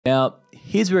Now,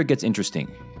 here's where it gets interesting.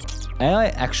 AI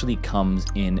actually comes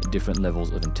in different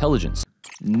levels of intelligence.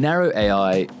 Narrow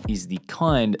AI is the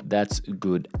kind that's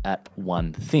good at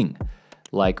one thing,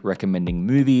 like recommending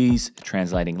movies,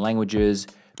 translating languages,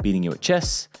 beating you at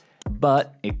chess,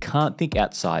 but it can't think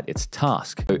outside its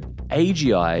task. So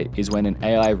AGI is when an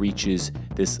AI reaches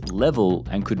this level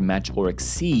and could match or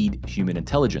exceed human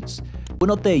intelligence. We're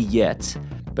not there yet,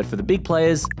 but for the big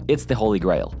players, it's the holy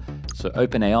grail. So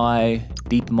OpenAI,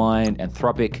 DeepMind,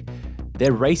 Anthropic,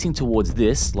 they're racing towards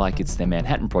this like it's their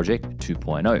Manhattan Project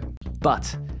 2.0.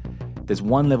 But there's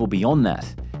one level beyond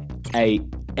that,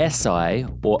 ASI,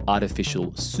 or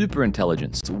artificial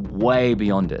superintelligence. It's way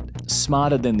beyond it.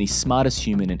 Smarter than the smartest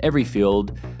human in every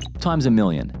field, times a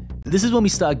million. This is when we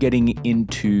start getting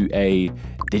into a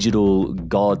digital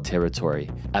god territory,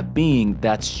 a being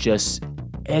that's just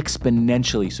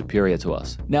exponentially superior to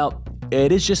us. Now,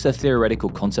 it is just a theoretical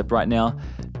concept right now,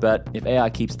 but if AI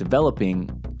keeps developing,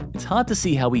 it's hard to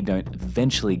see how we don't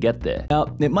eventually get there.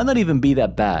 Now, it might not even be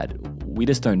that bad. We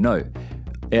just don't know.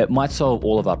 It might solve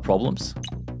all of our problems,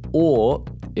 or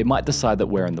it might decide that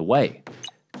we're in the way,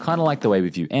 kind of like the way we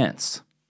view ants.